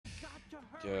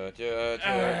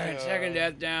Alright, second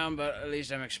death down, but at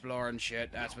least I'm exploring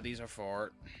shit. That's what these are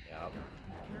for. Yep.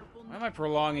 Why am I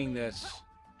prolonging this?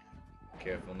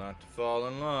 Careful not to fall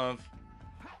in love.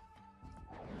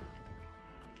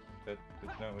 That's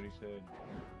not what he said.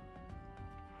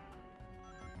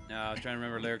 No, I was trying to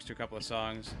remember lyrics to a couple of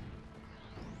songs.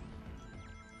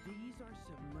 These are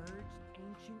submerged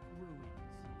ancient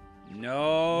ruins.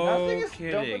 No Nothing is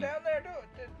kidding. dumping down there. No,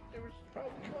 there was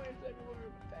probably coins everywhere.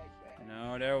 But thanks, man.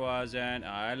 No, there wasn't.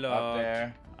 I looked. Up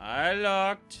there. I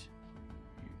looked.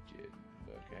 You did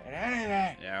look at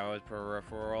anything. There was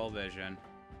peripheral vision.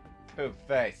 Poop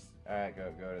face. Alright, go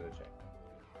to the check.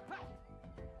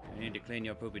 You need to clean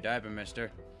your poopy diaper, mister.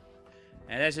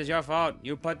 And this is your fault.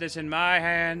 You put this in my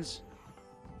hands.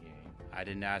 Yeah. I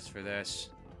didn't ask for this.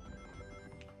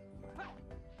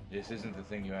 This isn't the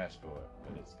thing you asked for,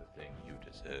 but it's the thing you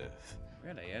deserve.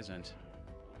 Really isn't.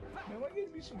 Man, why you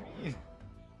gotta be so mean?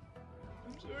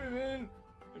 I'm sorry, man.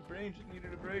 My brain just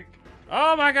needed a break.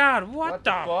 Oh my god, what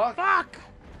the fuck? fuck?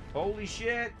 Holy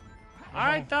shit.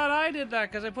 I thought I did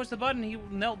that because I pushed the button. He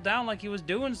knelt down like he was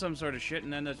doing some sort of shit,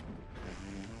 and then this.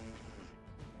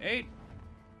 Hey.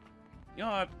 You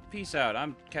know what? Peace out.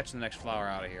 I'm catching the next flower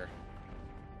out of here.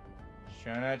 Just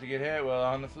try not to get hit while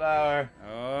on the flower.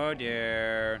 Oh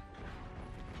dear.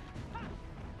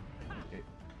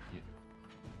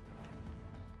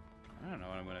 I don't know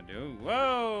what I'm gonna do.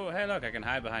 Whoa! Hey, look, I can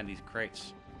hide behind these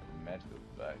crates. Medical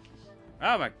boxes.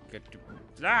 Oh my god.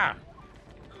 Ah!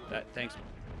 Thanks.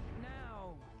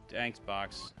 Now. Thanks,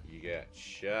 box. You got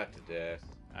shot to death.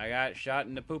 I got shot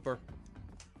in the pooper.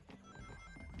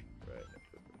 Right.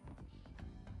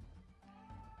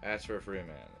 That's for a free man.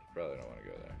 You probably don't want to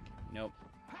go there. Nope.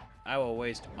 I will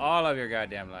waste all of your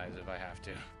goddamn lives if I have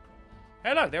to.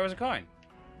 Hey, look, there was a coin.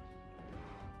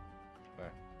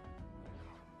 Where?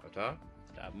 Up top?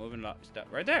 Stop moving.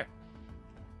 Stop right there.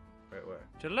 Right where?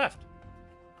 To the left.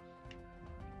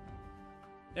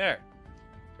 There.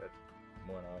 That's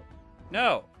one up.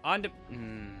 No. On the.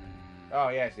 Oh,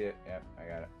 yeah, I see it. Yep, I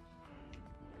got it.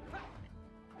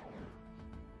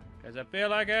 Because I feel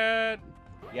like it.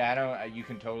 Yeah, I know. You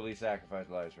can totally sacrifice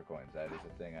lives for coins. That is a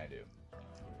thing I do.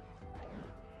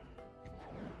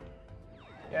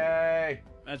 Yay!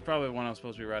 That's probably when I'm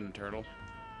supposed to be riding a turtle.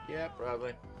 Yeah,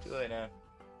 probably. Too late now.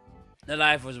 The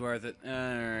life was worth it.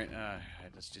 Alright.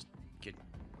 Let's just get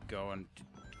going.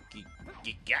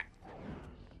 Get.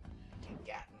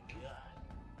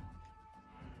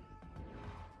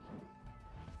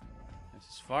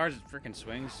 As far as it freaking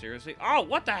swings, seriously? Oh,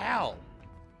 what the hell?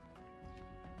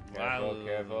 Careful.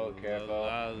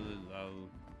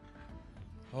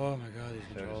 Oh my god, these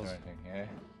controls. Yeah.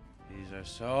 These are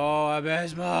so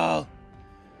abysmal.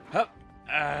 Hup.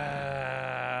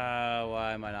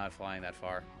 Why am I not flying that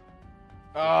far?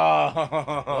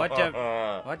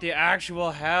 Oh! What the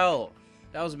actual hell?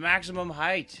 That was maximum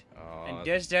height and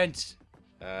distance.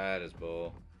 That is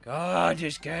bull. God,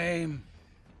 this game.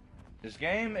 This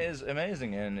game is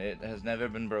amazing, and it has never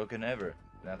been broken ever.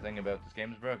 Nothing about this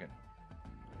game is broken.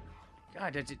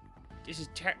 God, this is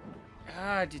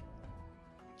God.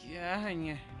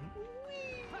 Yeah.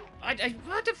 What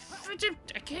the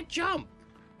I can't jump.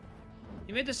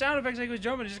 He made the sound effects like he was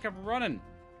jumping. He just kept running.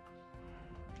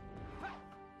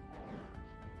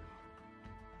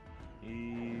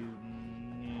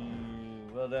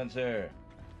 Well done, sir.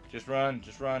 Just run.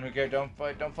 Who cares? Don't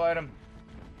fight him.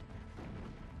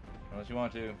 Unless you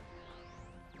want to.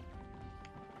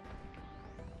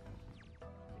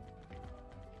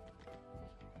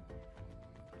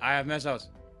 I have missiles.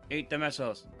 Eat the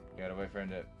missiles. You gotta wait for him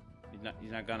to.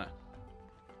 He's not gonna.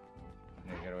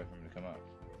 No, you gotta wait for him to come up.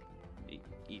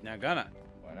 He's not gonna.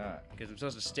 Why not? Because I'm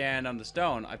supposed to stand on the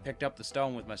stone. I picked up the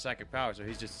stone with my psychic power, so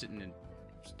he's just sitting in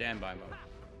standby mode.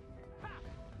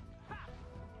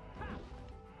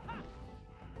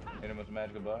 Hit him with the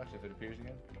magical box if it appears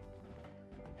again.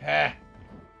 Ha!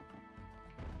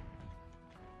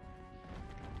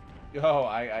 Yo,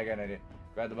 I got an idea.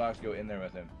 Grab the box, go in there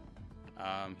with him.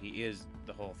 He is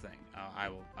the whole thing. I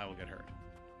will get hurt.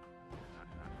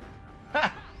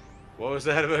 Ha! What was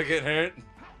that about getting hurt?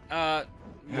 I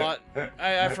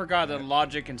forgot that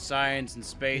logic and science and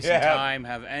space and time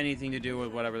have anything to do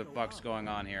with whatever the fuck's going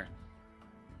on here.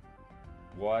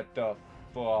 What the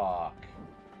fuck?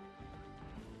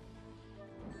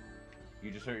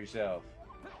 You just hurt yourself.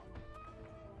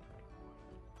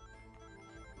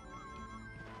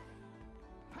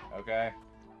 Okay.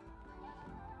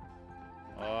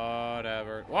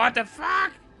 Whatever. What the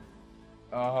fuck?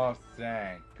 Oh,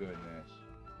 thank goodness.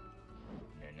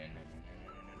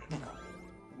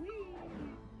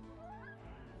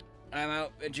 I'm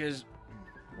out, bitches.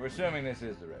 We're assuming this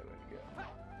is the right way to go.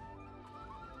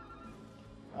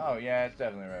 Oh, yeah, it's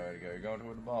definitely the right way to go. You're going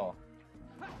toward the ball.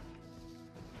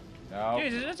 No.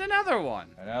 Jesus, that's another one.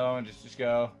 Another one. Just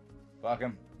go. Fuck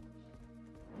him.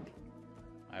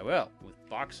 I will, with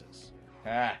boxes.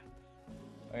 Ah.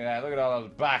 Look at that. Look at all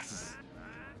those boxes.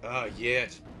 Oh, yeah,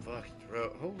 it's fucking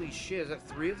throat. Holy shit, is that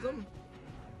 3 of them?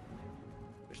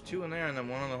 There's 2 in there and then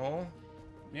 1 in the hole?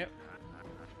 Yep.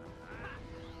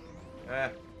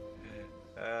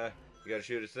 You gotta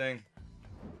shoot his thing.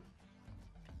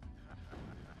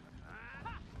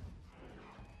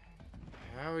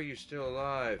 How are you still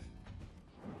alive?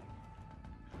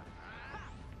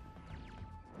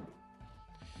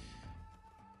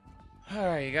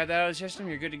 Alright, you got that out of the system?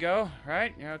 You're good to go?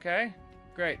 Right? You're okay?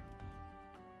 Great.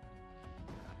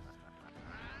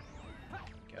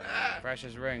 Got a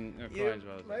precious ring of coins.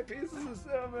 Well, My pieces of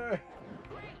silver.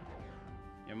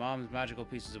 your mom's magical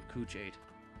pieces of cooch ate.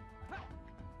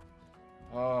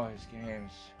 Oh, this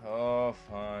game's so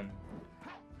fun.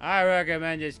 I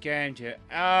recommend this game to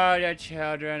all the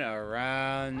children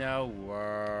around the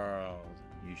world.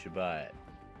 You should buy it.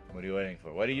 What are you waiting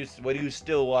for? What are you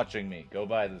still watching me? Go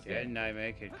buy this game. Didn't I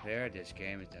make it clear this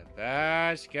game is the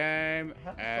best game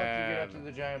How the fuck do you get up to ever?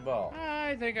 the giant ball?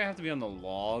 I think I have to be on the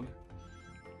log.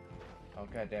 Oh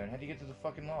god damn it! How do you get to the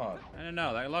fucking log? I don't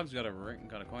know. That log's got a ring,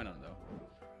 got a coin on it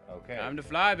though. Okay. Time to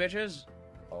fly, bitches.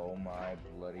 Oh my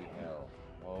bloody hell!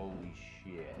 Holy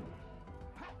shit!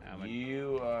 I'm a-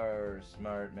 You are a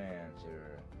smart man,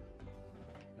 sir.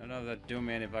 I don't know if that's doing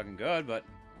me any fucking good, but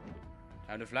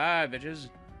time to fly, bitches.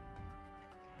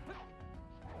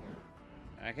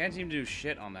 I can't seem to do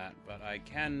shit on that, but I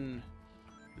can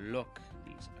look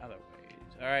these other ways.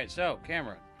 Alright, so,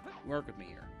 camera, work with me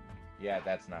here. Yeah,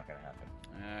 that's not gonna happen.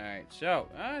 Alright, so,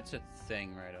 that's a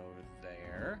thing right over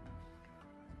there.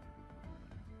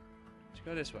 Let's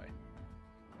go this way.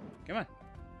 Come on.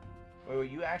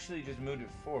 Wait, you actually just moved it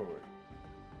forward.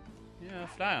 Yeah,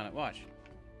 fly on it, watch.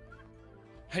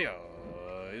 Hey-yo.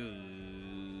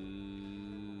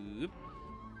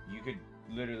 You could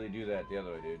literally do that the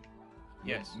other way, dude.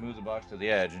 Yes. Move the box to the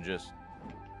edge and just.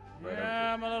 Right over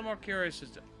Yeah, I'm a little more curious as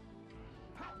to...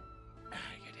 God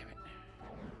damn it.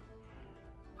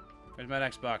 Where's my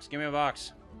next box? Give me a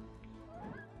box.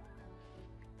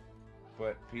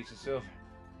 What piece of silver?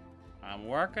 I'm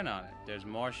working on it. There's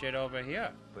more shit over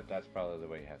here. But that's probably the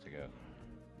way you have to go.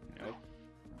 Nope.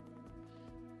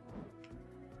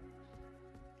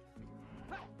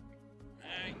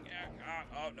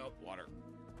 Oh, nope, water.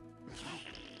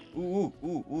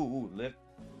 Ooh.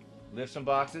 Lift some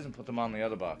boxes and put them on the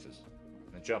other boxes.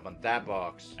 And jump on that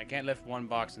box. I can't lift one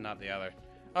box and not the other.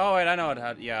 Oh, wait, I know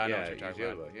how... Yeah, I know what you're use talking the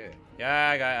about. other box,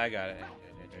 yeah. Yeah, I got it.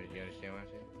 You understand what I'm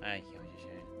saying? I get what you're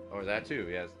saying. Or that too.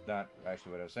 Yeah, it's not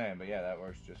actually what I was saying, but yeah, that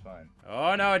works just fine.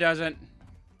 Oh, no, it doesn't.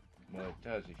 Well, it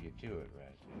does if you do it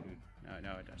right, dude.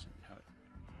 No, it doesn't. No.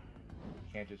 You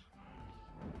can't just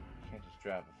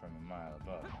drop it from a mile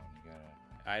above, man. You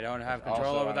gotta. I don't have Also,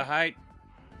 control over the height.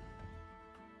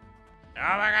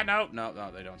 Oh my god,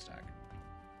 no, they don't stack.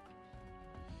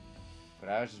 But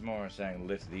I was just more saying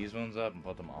lift these ones up and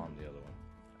put them on the other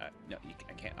one. No,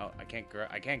 I can't. Oh,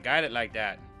 I can't guide it like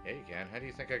that. Yeah, you can. How do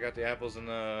you think I got the apples in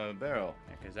the barrel?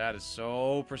 Because that is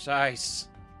so precise.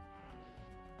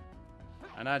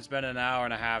 I'm not spending an hour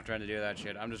and a half trying to do that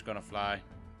shit. I'm just gonna fly.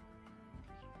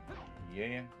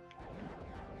 Yeah.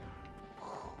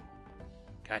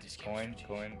 God, this game's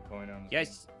Coin on the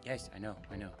Yes, I know.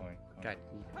 Coin. God,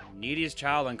 neediest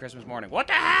child on Christmas morning. What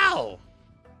the hell?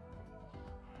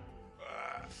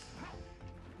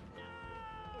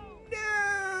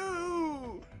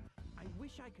 No! I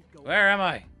wish I could go. Where am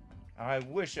I? I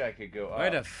wish I could go up. Where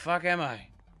the fuck am I?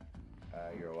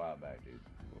 You're a while back, dude.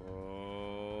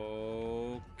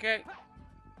 Okay.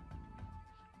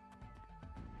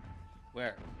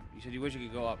 Where? You said you wish you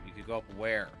could go up. You could go up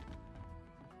where?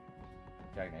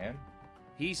 Talking to him?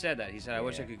 He said that. He said, I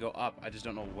wish I Yeah. could go up. I just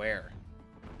don't know where.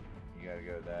 You gotta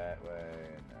go that way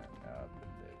and then up.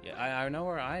 Yeah, I know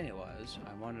where I was.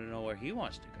 I wanted to know where he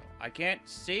wants to go. I can't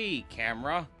see,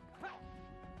 camera.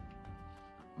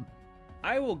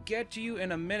 I will get to you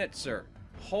in a minute, sir.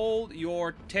 Hold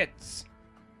your tits.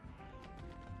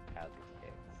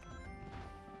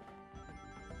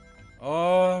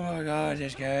 Oh my god,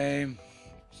 this game.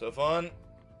 So fun.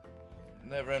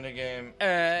 Never ending game.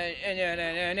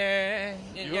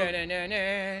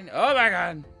 Oh my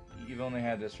god. You've only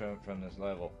had this from this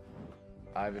level.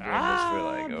 I've been doing this for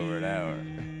like over an hour.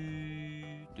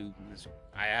 Dude,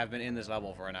 I have been in this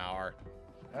level for an hour.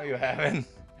 No, you haven't. It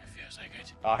feels like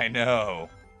it. I know.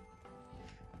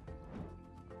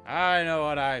 I know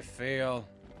what I feel.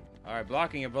 Alright,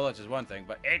 blocking your bullets is one thing,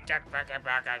 but it